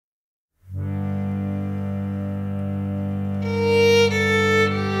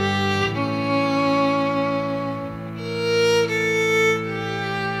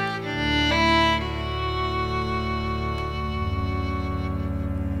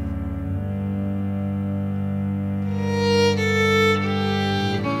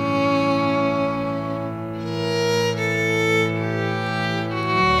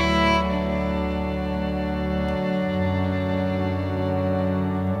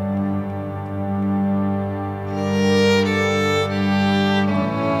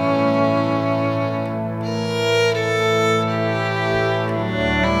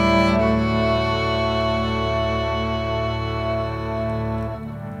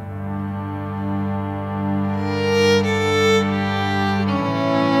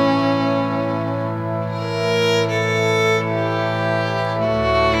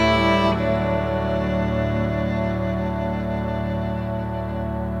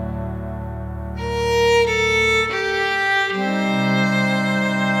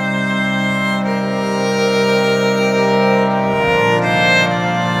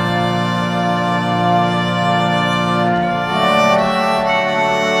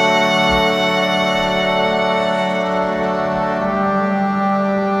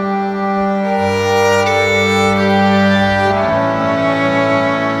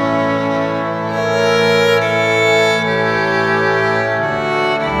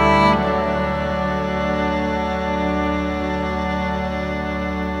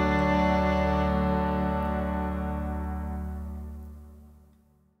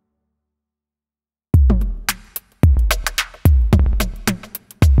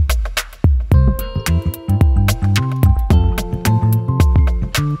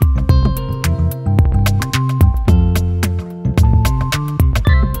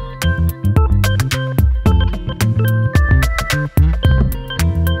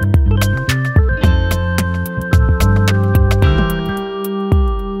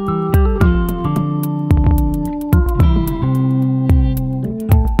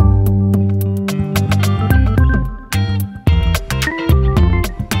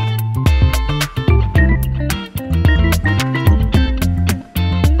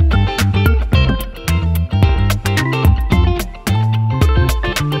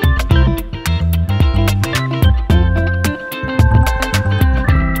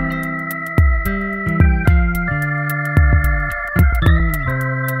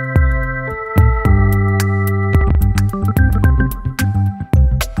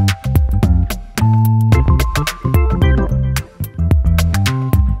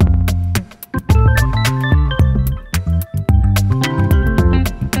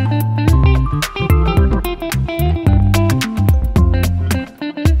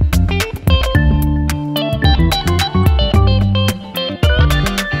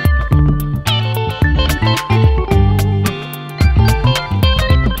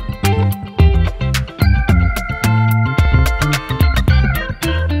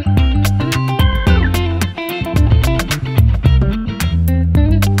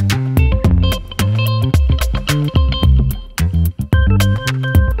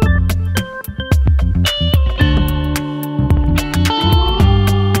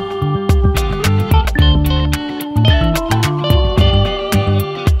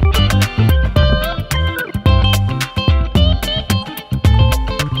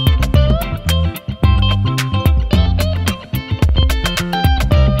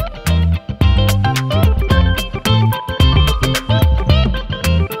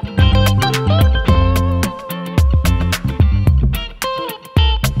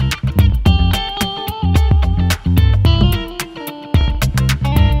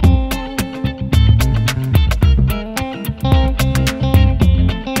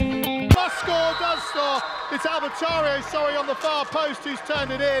It's Albertario, sorry, on the far post who's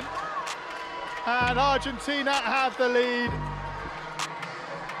turned it in. And Argentina have the lead.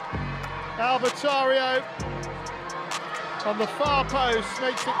 Albertario on the far post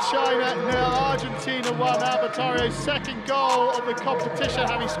makes it China 0, Argentina 1. Albertario's second goal of the competition,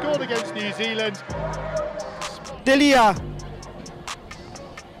 having scored against New Zealand. Delia.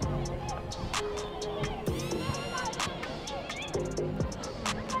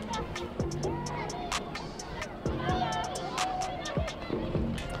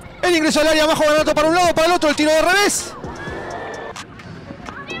 El ingreso al área, bajo Ganato para un lado, para el otro, el tiro de revés.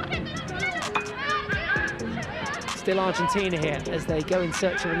 Still Argentina here as they go in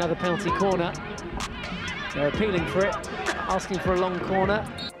search of another penalty corner. They're appealing for it, asking for a long corner.